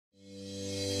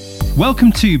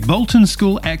Welcome to Bolton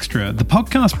School Extra, the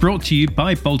podcast brought to you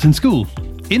by Bolton School.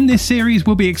 In this series,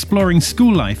 we'll be exploring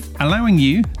school life, allowing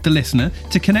you, the listener,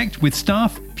 to connect with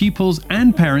staff, pupils,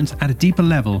 and parents at a deeper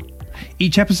level.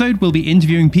 Each episode, we'll be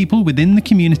interviewing people within the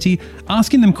community,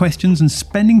 asking them questions and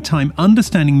spending time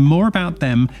understanding more about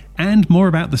them and more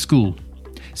about the school.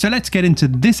 So let's get into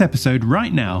this episode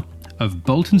right now of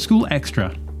Bolton School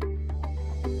Extra.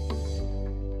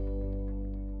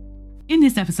 In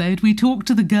this episode, we talk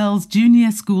to the girls'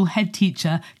 junior school head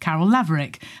teacher, Carol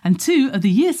Laverick, and two of the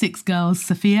Year 6 girls,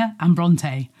 Sofia and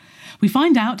Bronte. We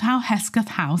find out how Hesketh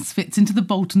House fits into the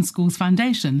Bolton School's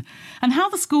foundation and how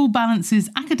the school balances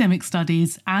academic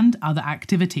studies and other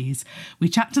activities. We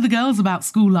chat to the girls about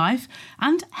school life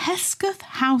and Hesketh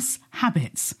House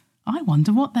habits. I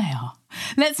wonder what they are.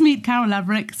 Let's meet Carol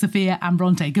Laverick, Sofia and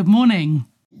Bronte. Good morning.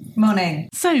 Morning.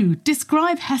 So,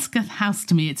 describe Hesketh House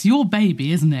to me. It's your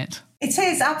baby, isn't it? It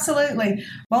is, absolutely.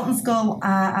 Bolton School,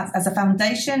 as a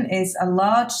foundation, is a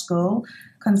large school,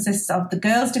 consists of the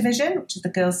girls' division, which is the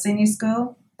girls' senior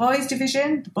school, boys'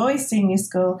 division, the boys' senior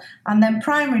school, and then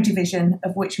primary division,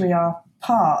 of which we are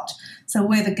part. So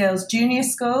we're the girls' junior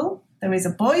school, there is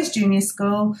a boys' junior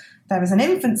school, there is an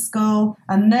infant school,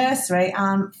 a nursery,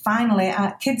 and finally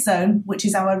a kids' zone, which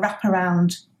is our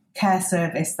wraparound care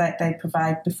service that they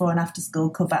provide before and after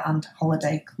school cover and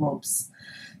holiday clubs.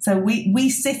 So we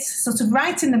sit sort of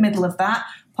right in the middle of that,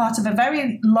 part of a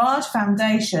very large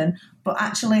foundation, but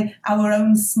actually our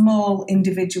own small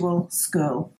individual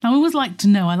school. I always like to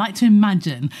know, I like to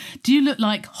imagine, do you look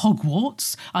like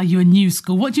Hogwarts? Are you a new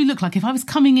school? What do you look like? If I was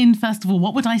coming in, first of all,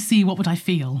 what would I see? What would I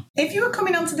feel? If you were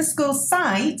coming onto the school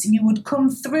site, you would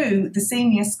come through the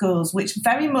senior schools, which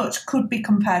very much could be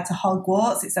compared to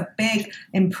Hogwarts. It's a big,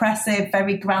 impressive,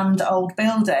 very grand old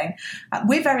building.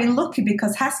 We're very lucky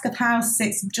because Hesketh House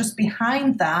sits just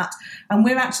behind that, and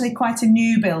we're actually quite a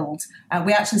new build.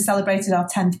 We actually celebrated our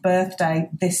 10th birthday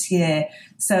this year.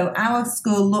 So our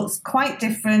school looks quite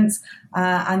different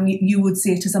and you would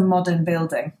see it as a modern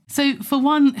building. So for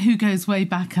one who goes way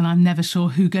back, and I'm never sure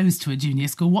who goes to a junior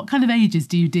school, what kind of ages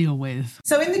do you deal with?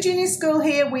 So in the junior school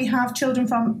here, we have children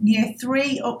from year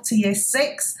 3 up to year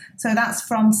 6. So that's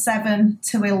from 7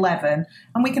 to 11.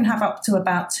 And we can have up to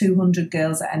about 200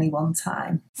 girls at any one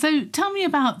time. So tell me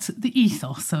about the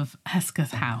ethos of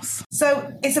Hesketh House.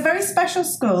 So it's a very special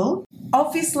school.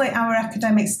 Obviously, our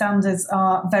academic standards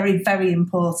are very, very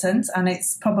important, and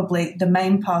it's probably the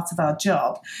main part of our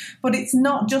job. But it's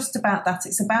not just about that.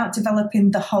 It's about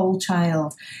developing the whole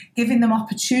child, giving them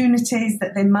opportunities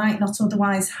that they might not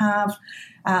otherwise have,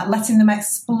 letting them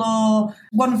explore.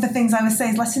 One of the things I would say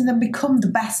is letting them become the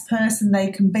best person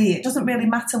they can be. It doesn't really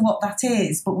matter what that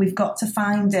is, but we've got to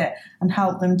find it and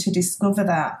help them to discover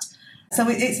that. So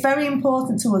it's very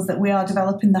important to us that we are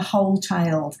developing the whole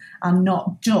child and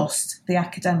not just the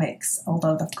academics,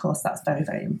 although, of course, that's very,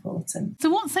 very important. So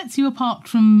what sets you apart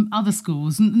from other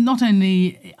schools, not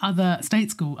only other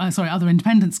other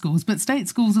independent schools, but state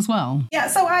schools as well? Yeah,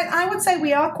 so I would say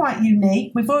we are quite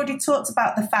unique. We've already talked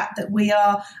about the fact that we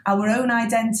are our own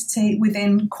identity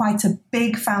within quite a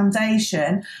big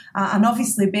foundation. And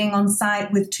obviously being on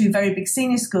site with two very big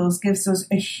senior schools gives us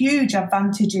a huge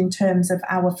advantage in terms of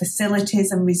our facilities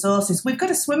and resources. We've got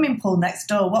a swimming pool next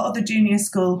door. What other junior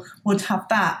school would have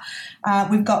that?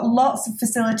 We've got lots of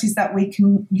facilities that we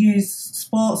can use,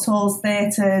 sports halls,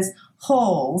 theatres,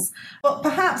 halls. But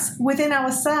perhaps within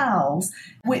ourselves,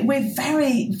 we're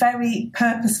very, very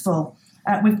purposeful.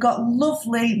 We've got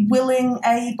lovely, willing,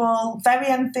 able, very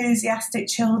enthusiastic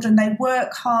children. They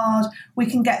work hard. We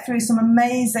can get through some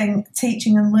amazing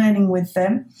teaching and learning with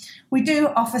them. We do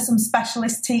offer some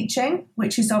specialist teaching,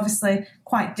 which is obviously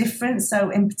quite different. So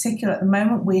in particular, at the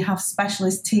moment, we have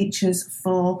specialist teachers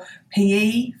for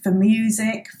PE, for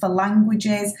music, for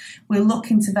languages. We're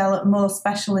looking to develop more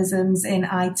specialisms in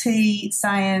IT,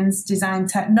 science, design,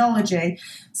 technology.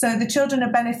 So the children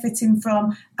are benefiting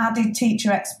from added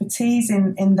teacher expertise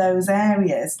in those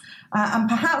areas. And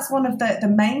perhaps one of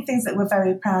the main things that we're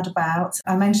very proud about,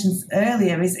 I mentioned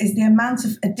earlier, is the amount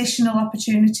of additional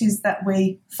opportunities that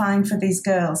we find for these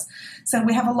girls. So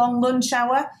we have a long lunch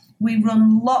hour. We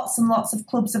run lots and lots of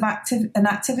clubs of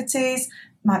activities.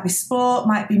 Might be sport,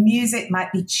 might be music,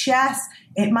 might be chess.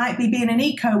 It might be being an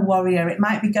eco-warrior. It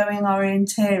might be going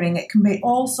orienteering. It can be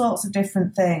all sorts of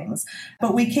different things.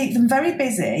 But we keep them very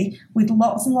busy with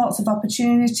lots and lots of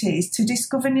opportunities to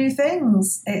discover new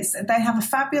things. They have a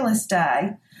fabulous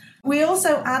day. We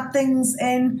also add things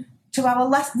in to our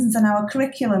lessons and our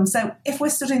curriculum. So if we're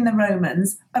studying the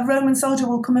Romans, a Roman soldier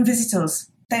will come and visit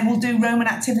us. They will do Roman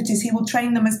activities. He will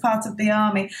train them as part of the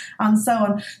army and so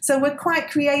on. So we're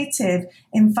quite creative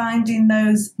in finding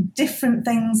those different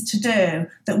things to do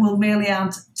that will really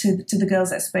add to the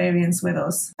girls' experience with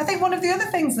us. I think one of the other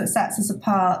things that sets us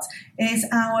apart is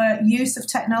our use of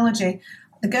technology.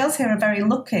 The girls here are very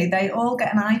lucky. They all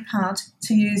get an iPad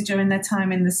to use during their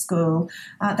time in the school.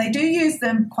 They do use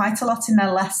them quite a lot in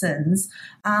their lessons,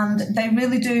 and they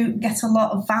really do get a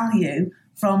lot of value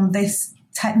from this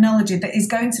technology that is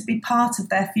going to be part of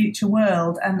their future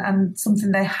world and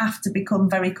something they have to become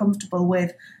very comfortable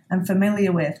with and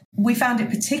familiar with. We found it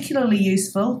particularly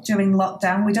useful during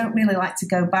lockdown. We don't really like to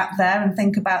go back there and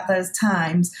think about those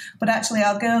times, but actually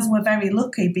our girls were very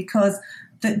lucky because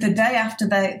the day after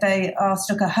they are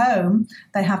stuck at home,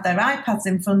 they have their iPads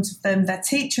in front of them, their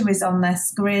teacher is on their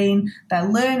screen, their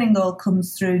learning all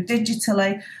comes through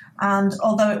digitally. And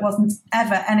although it wasn't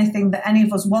ever anything that any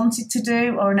of us wanted to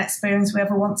do or an experience we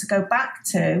ever want to go back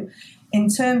to, in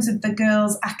terms of the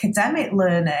girls' academic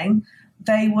learning,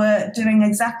 they were doing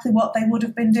exactly what they would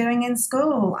have been doing in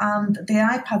school. And the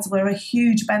iPads were a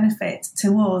huge benefit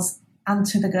to us and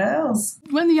to the girls.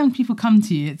 When the young people come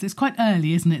to you, it's quite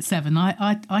early, isn't it, 7?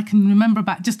 I can remember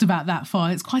back just about that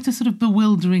far. It's quite a sort of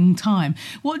bewildering time.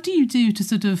 What do you do to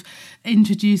sort of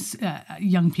introduce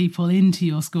young people into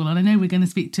your school? And I know we're going to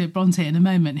speak to Bronte in a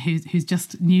moment, who's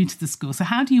just new to the school. So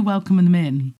how do you welcome them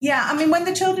in? Yeah, I mean, when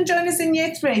the children join us in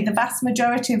Year 3, the vast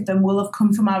majority of them will have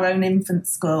come from our own infant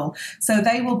school. So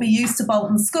they will be used to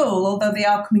Bolton School, although they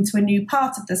are coming to a new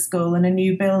part of the school and a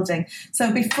new building.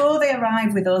 So before they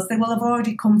arrive with us, they will have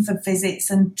already come for visits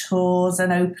and tours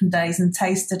and open days and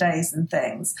taster days and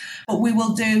things. But we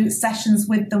will do sessions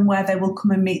with them where they will come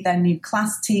and meet their new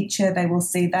class teacher. They will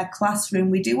see their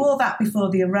classroom. We do all that before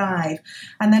they arrive.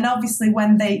 And then obviously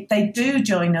when they do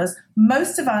join us,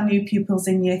 most of our new pupils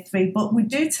in Year 3, but we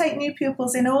do take new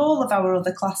pupils in all of our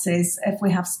other classes if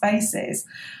we have spaces.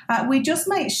 We just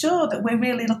make sure that we're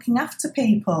really looking after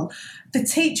people. The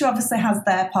teacher obviously has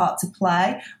their part to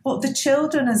play, but the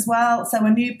children as well. So a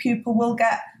new pupil will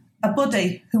get a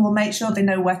buddy who will make sure they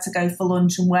know where to go for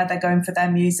lunch and where they're going for their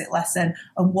music lesson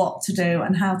and what to do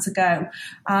and how to go.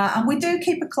 And we do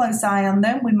keep a close eye on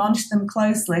them. We monitor them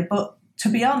closely, but to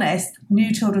be honest,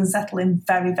 new children settle in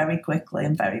very, very quickly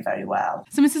and very, very well.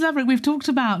 So, Mrs. Laverick, we've talked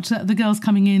about the girls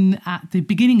coming in at the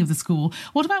beginning of the school.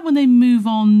 What about when they move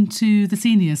on to the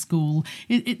senior school?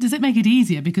 Does it make it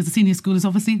easier because the senior school is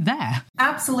obviously there?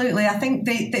 Absolutely. I think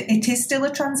it is still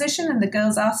a transition and the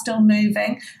girls are still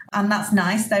moving, and that's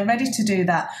nice. They're ready to do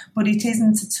that, but it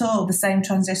isn't at all the same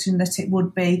transition that it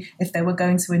would be if they were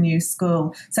going to a new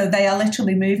school. So they are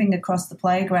literally moving across the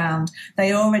playground.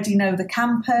 They already know the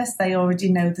campus. They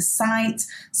already know the site.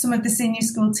 Some of the senior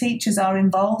school teachers are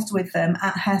involved with them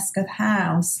at Hesketh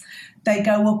House. They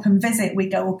go up and visit. We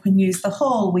go up and use the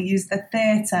hall. We use the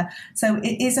theatre. So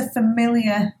it is a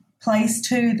familiar place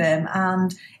to them,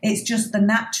 and it's just the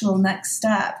natural next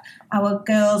step. Our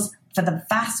girls, for the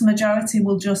vast majority,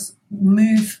 will just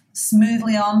move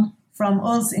smoothly on from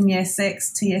us in Year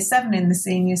 6 to Year 7 in the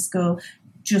senior school.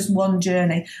 Just one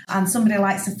journey. And somebody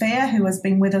like Sofia, who has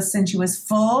been with us since she was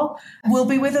 4, will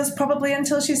be with us probably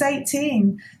until she's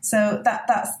 18. So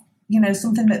that's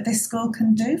something that this school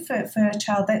can do for a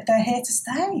child. They're here to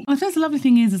stay. I suppose the lovely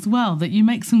thing is as well that you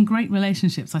make some great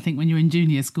relationships, I think, when you're in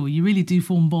junior school. You really do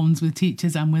form bonds with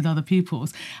teachers and with other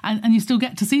pupils, and you still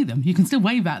get to see them. You can still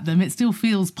wave at them. It still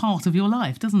feels part of your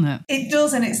life, doesn't it? It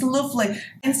does, and it's lovely.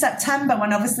 In September,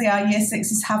 when obviously our Year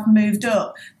 6s have moved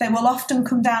up, they will often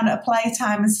come down at a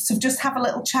playtime and sort of just have a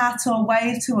little chat or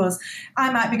wave to us.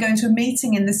 I might be going to a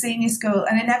meeting in the senior school,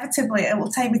 and inevitably it will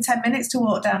take me 10 minutes to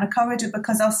walk down a corridor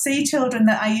because I'll see children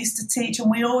that I used to teach,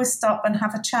 and we always stop and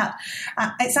have a chat.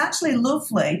 It's actually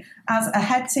lovely as a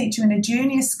head teacher in a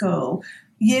junior school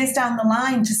years down the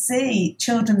line to see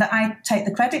children that I take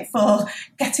the credit for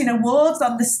getting awards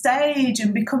on the stage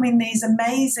and becoming these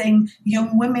amazing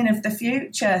young women of the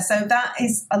future. So that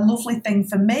is a lovely thing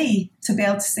for me to be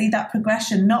able to see that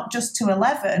progression, not just to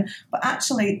 11, but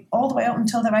actually all the way up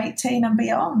until they're 18 and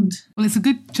beyond. Well, it's a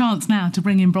good chance now to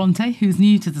bring in Bronte, who's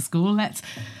new to the school. Let's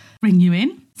bring you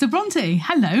in. So Bronte,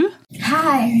 hello.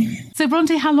 Hi. So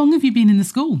Bronte, how long have you been in the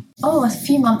school? Oh, a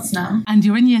few months now. And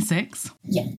you're in Year 6?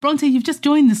 Yeah. Bronte, you've just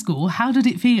joined the school. How did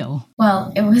it feel?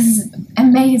 Well, it was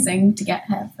amazing to get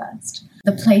here first.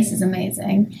 The place is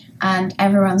amazing and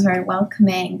everyone's very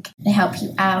welcoming. They help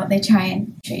you out. They try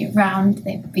and show you around.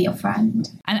 They be your friend.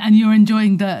 And you're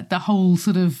enjoying the whole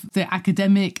sort of the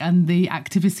academic and the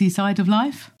activity side of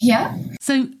life? Yeah.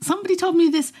 So somebody told me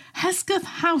this Hesketh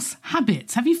House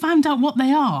habits. Have you found out what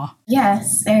they are?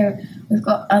 Yes. So we've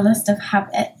got a list of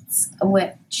habits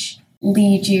which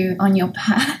lead you on your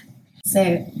path.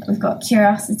 So we've got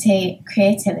curiosity,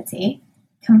 creativity,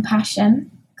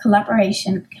 compassion,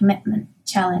 collaboration, commitment,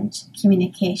 challenge,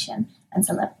 communication, and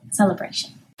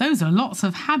celebration. Those are lots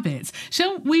of habits.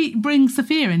 Shall we bring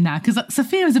Sofia in now? Because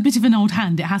Sofia is a bit of an old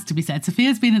hand, it has to be said.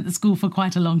 Sofia's been at the school for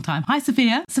quite a long time. Hi,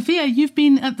 Sofia. Sofia, you've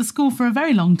been at the school for a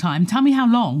very long time. Tell me how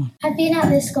long? I've been at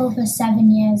this school for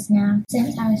 7 years now,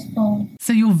 since I was 4.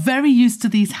 So you're very used to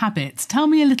these habits. Tell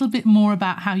me a little bit more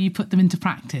about how you put them into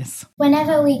practice.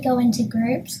 Whenever we go into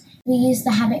groups, we use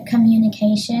the habit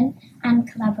communication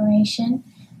and collaboration,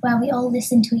 where we all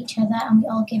listen to each other and we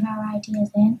all give our ideas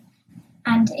in.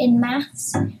 And in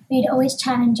maths, we'd always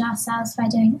challenge ourselves by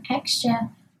doing extra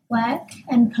work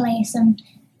and play some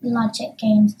logic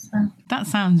games as well. That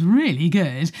sounds really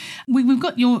good. We've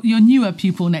got your newer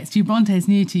pupil next to you. Bronte is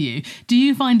new to you. Do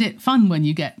you find it fun when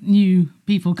you get new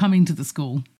people coming to the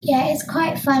school? Yeah, it's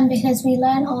quite fun because we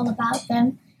learn all about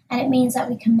them and it means that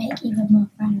we can make even more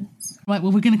friends. Right,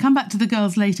 well, we're going to come back to the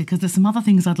girls later because there's some other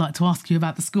things I'd like to ask you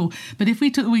about the school. But if we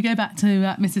go back to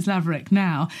Mrs. Laverick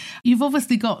now, you've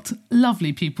obviously got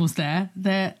lovely pupils there.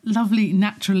 They're lovely,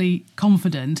 naturally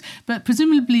confident. But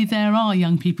presumably there are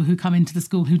young people who come into the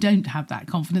school who don't have that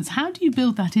confidence. How do you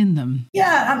build that in them?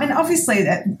 Yeah, I mean, obviously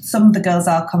some of the girls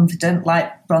are confident,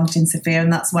 like Bronte and Sofia,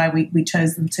 and that's why we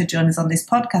chose them to join us on this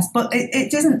podcast. But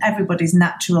it isn't everybody's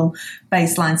natural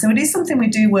baseline. So it is something we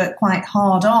do work quite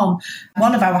hard on.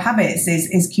 One of our habits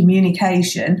is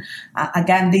communication.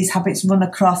 Again, these habits run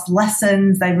across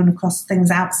lessons, they run across things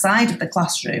outside of the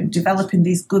classroom, developing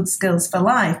these good skills for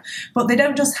life. But they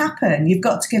don't just happen. You've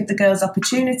got to give the girls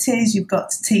opportunities, you've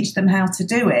got to teach them how to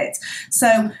do it.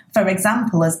 So, for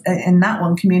example, as in that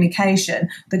one, communication,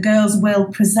 the girls will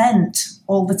present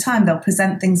all the time. They'll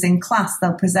present things in class,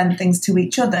 they'll present things to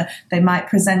each other, they might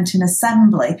present in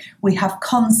assembly. We have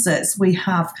concerts, we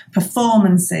have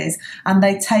performances, and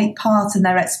they take part and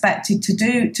they're expected to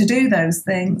do those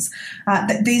things.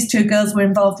 These two girls were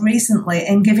involved recently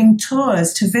in giving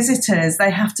tours to visitors.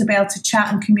 They have to be able to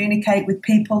chat and communicate with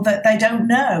people that they don't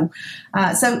know.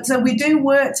 So we do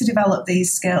work to develop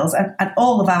these skills and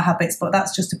all of our habits, but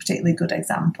that's just a particularly good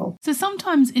example. So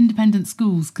sometimes independent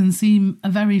schools can seem a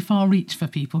very far reach for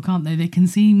people, can't they? They can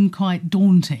seem quite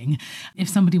daunting if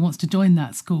somebody wants to join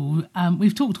that school.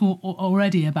 We've talked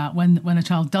already about when a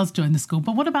child does join the school,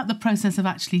 but what about the process of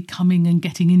actually coming and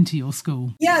getting into your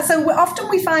school? Yeah, so often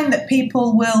we find that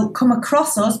people will come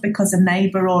across us because a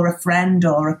neighbour or a friend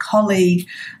or a colleague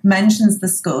mentions the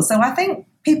school. So I think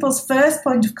people's first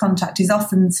point of contact is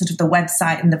often sort of the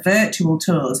website and the virtual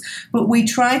tours, but we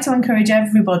try to encourage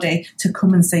everybody to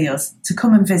come and see us, to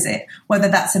come and visit, whether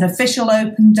that's an official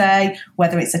open day,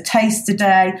 whether it's a taster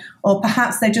day, or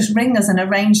perhaps they just ring us and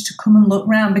arrange to come and look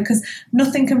round, because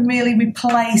nothing can really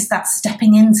replace that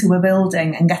stepping into a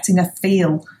building and getting a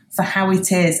feel for how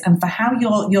it is and for how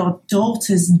your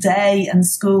daughter's day and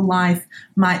school life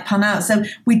might pan out. So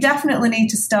we definitely need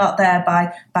to start there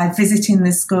by visiting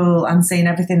the school and seeing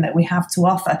everything that we have to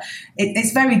offer.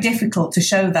 It's very difficult to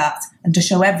show that and to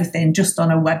show everything just on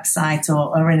a website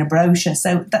or in a brochure.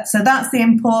 So that's the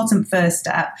important first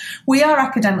step. We are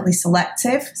academically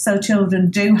selective, so children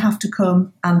do have to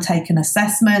come and take an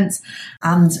assessment,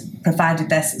 and provided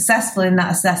they're successful in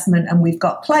that assessment and we've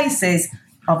got places,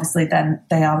 obviously then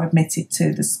they are admitted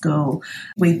to the school.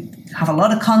 We have a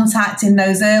lot of contact in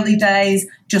those early days,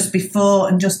 just before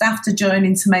and just after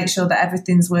joining, to make sure that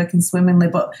everything's working swimmingly.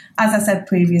 But as I said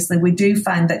previously, we do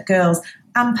find that girls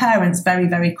and parents very,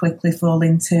 very quickly fall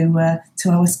into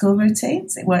our school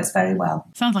routines. It works very well.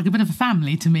 Sounds like a bit of a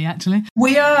family to me, actually.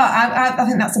 We are. I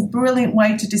think that's a brilliant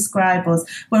way to describe us.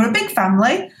 We're a big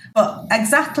family, but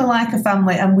exactly like a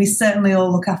family, and we certainly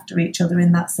all look after each other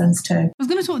in that sense too. I was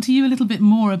going to talk to you a little bit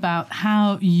more about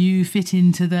how you fit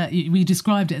into we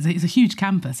described it as it's a huge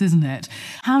campus, isn't it?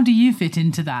 How do you fit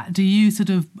into that? Do you sort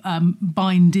of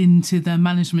bind into the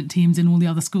management teams in all the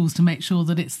other schools to make sure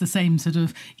that it's the same sort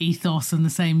of ethos and the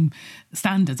same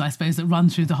standards, I suppose, that run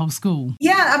through the whole school?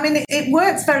 Yeah, I mean, it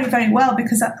works very, very well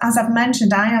because, as I've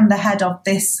mentioned, I am the head of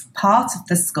this part of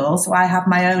the school. So I have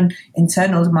my own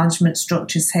internal management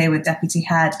structures here with deputy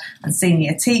head and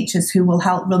senior teachers who will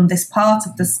help run this part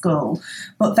of the school.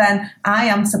 But then I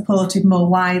am supported more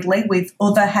widely with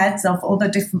other heads of other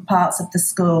different parts of the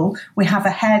school. We have a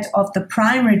head of the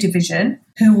primary division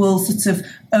who will sort of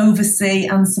oversee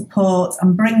and support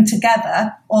and bring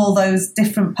together all those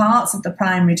different parts of the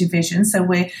primary division. So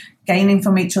we're gaining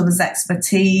from each other's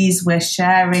expertise, we're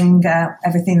sharing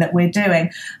everything that we're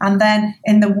doing. And then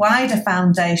in the wider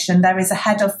foundation, there is a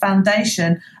head of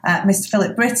foundation, Mr.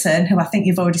 Philip Britton, who I think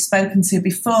you've already spoken to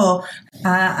before.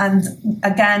 And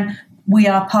again, we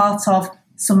are part of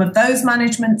some of those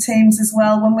management teams as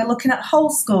well when we're looking at whole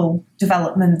school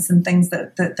developments and things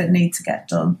that need to get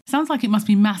done. Sounds like it must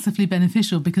be massively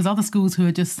beneficial, because other schools who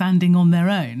are just standing on their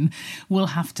own will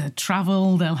have to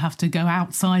travel, they'll have to go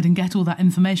outside and get all that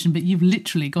information, but you've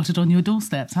literally got it on your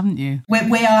doorsteps, haven't you?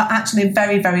 We are actually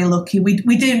very, very lucky.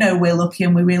 We do know we're lucky,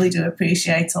 and we really do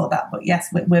appreciate all that, but yes,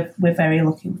 we're very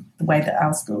lucky with the way that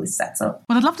our school is set up.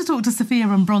 Well, I'd love to talk to Sofia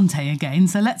and Bronte again,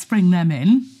 so let's bring them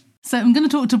in. So I'm going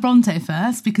to talk to Bronte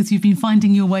first, because you've been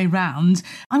finding your way round.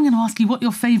 I'm going to ask you what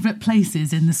your favourite place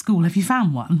is in the school. Have you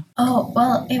found one? Oh,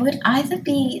 well, it would either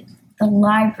be the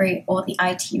library or the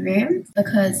IT room,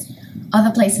 because other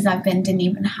places I've been didn't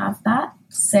even have that.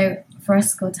 So for a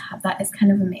school to have that is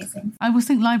kind of amazing. I always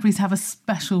think libraries have a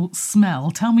special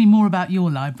smell. Tell me more about your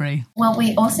library. Well,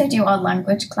 we also do our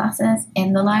language classes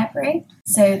in the library.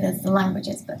 So there's the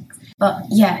languages books. But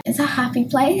yeah, it's a happy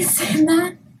place in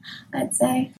there, I'd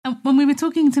say. And when we were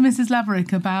talking to Mrs.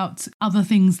 Laverick about other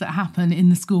things that happen in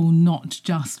the school, not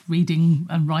just reading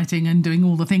and writing and doing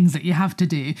all the things that you have to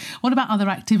do, what about other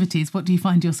activities? What do you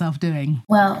find yourself doing?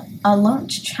 Well, our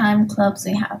lunchtime clubs,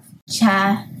 we have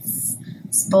chess,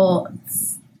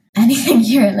 sports, anything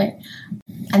really.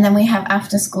 And then we have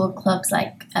after-school clubs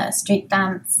like street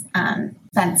dance and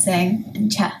fencing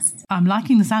and chess. I'm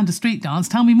liking the sound of street dance.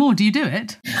 Tell me more. Do you do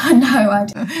it? No, I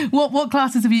don't.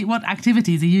 What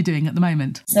activities are you doing at the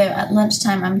moment? So at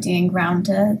lunchtime, I'm doing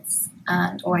rounders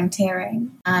and orienteering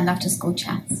and after school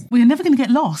chess. Well, you're never going to get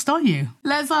lost, are you?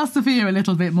 Let's ask Sofia a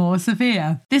little bit more.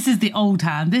 Sofia, this is the old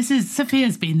hand.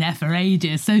 Sophia's been there for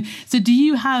ages. So do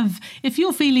you have, if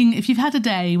you've had a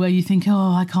day where you think,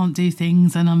 oh, I can't do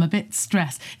things and I'm a bit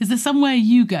stressed, is there somewhere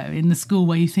you go in the school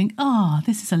where you think,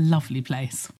 this is a lovely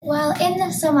place? Well, in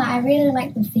the summer, I really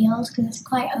like the field because it's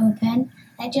quite open.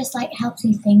 It just helps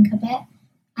you think a bit.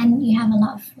 And you have a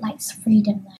lot of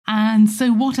freedom there. And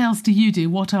so what else do you do?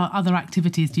 What other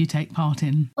activities do you take part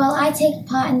in? Well, I take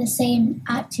part in the same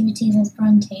activities as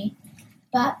Bronte,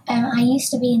 but I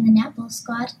used to be in the netball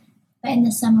squad, but in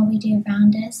the summer we do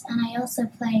rounders, and I also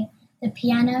play the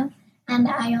piano, and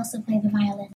I also play the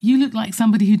violin. You look like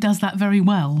somebody who does that very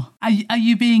well. Are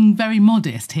you being very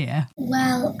modest here?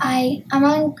 Well, I'm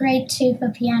on grade 2 for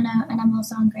piano, and I'm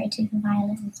also on grade 2 for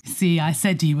violin. See, I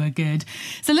said you were good.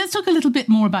 So let's talk a little bit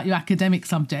more about your academic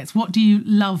subjects. What do you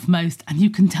love most? And you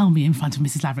can tell me in front of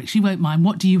Mrs. Laverick. She won't mind.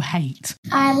 What do you hate?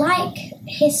 I like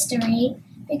history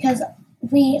because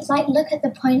we look at the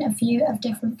point of view of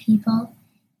different people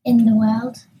in the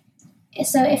world.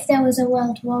 So if there was a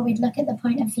world war, we'd look at the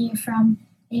point of view from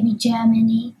maybe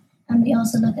Germany, and we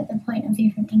also look at the point of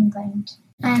view from England.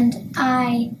 And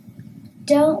I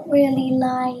don't really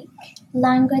like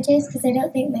languages because I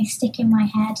don't think they stick in my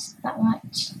head that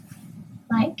much.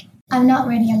 I'm not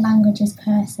really a languages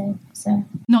person, so...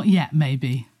 Not yet,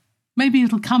 maybe. Maybe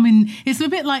it'll come in. It's a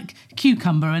bit like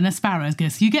cucumber and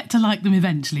asparagus. You get to like them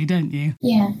eventually, don't you?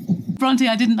 Yeah. Bronte,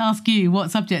 I didn't ask you. What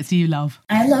subjects do you love?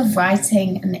 I love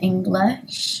writing and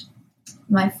English.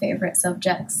 My favourite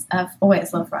subjects. I've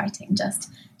always loved writing,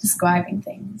 just describing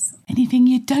things. Anything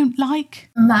you don't like?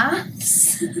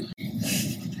 Maths.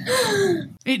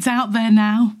 It's out there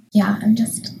now. Yeah, I'm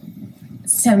just...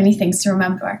 so many things to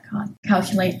remember. I can't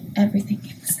calculate everything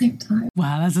at the same time.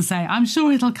 Well, as I say, I'm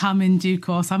sure it'll come in due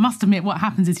course. I must admit, what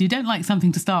happens is you don't like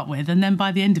something to start with, and then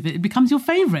by the end of it, it becomes your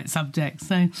favourite subject.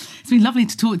 So it's been lovely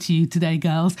to talk to you today,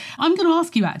 girls. I'm going to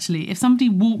ask you, actually, if somebody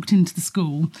walked into the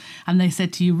school and they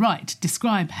said to you, right,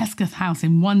 describe Hesketh House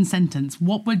in one sentence,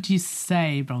 what would you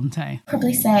say, Bronte?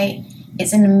 Probably say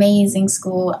it's an amazing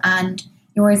school and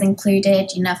you're always included,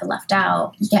 you're never left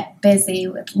out, you get busy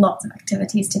with lots of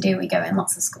activities to do. We go in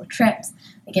lots of school trips,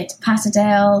 we get to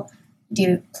Patterdale, we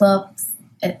do clubs.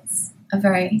 It's a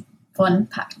very fun,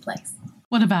 packed place.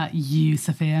 What about you,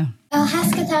 Sofia? Well,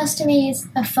 Hesketh House to me is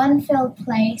a fun-filled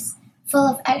place full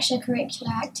of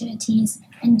extracurricular activities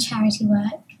and charity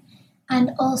work.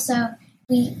 And also,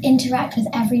 we interact with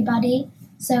everybody,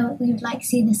 so we would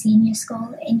see the senior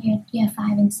school in year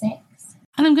 5 and 6.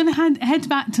 And I'm going to head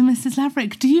back to Mrs.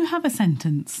 Laverick. Do you have a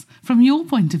sentence from your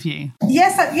point of view?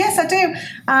 Yes, I do.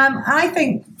 I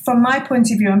think from my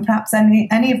point of view, and perhaps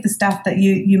any of the staff that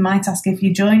you might ask if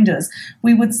you joined us,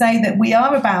 we would say that we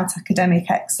are about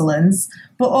academic excellence,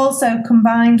 but also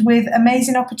combined with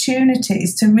amazing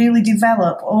opportunities to really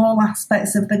develop all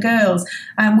aspects of the girls.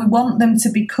 And we want them to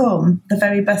become the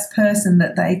very best person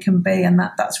that they can be, and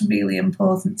that's really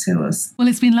important to us. Well,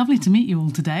 it's been lovely to meet you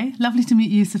all today. Lovely to meet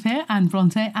you, Sofia and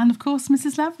Bronte, and of course,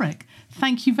 Mrs. Laverick.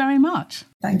 Thank you very much.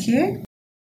 Thank you.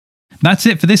 That's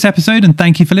it for this episode, and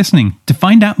thank you for listening. To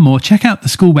find out more, check out the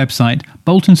school website,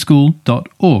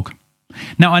 boltonschool.org.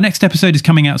 Now, our next episode is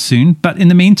coming out soon, but in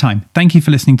the meantime, thank you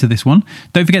for listening to this one.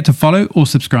 Don't forget to follow or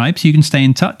subscribe so you can stay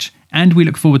in touch, and we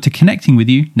look forward to connecting with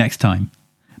you next time.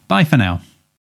 Bye for now.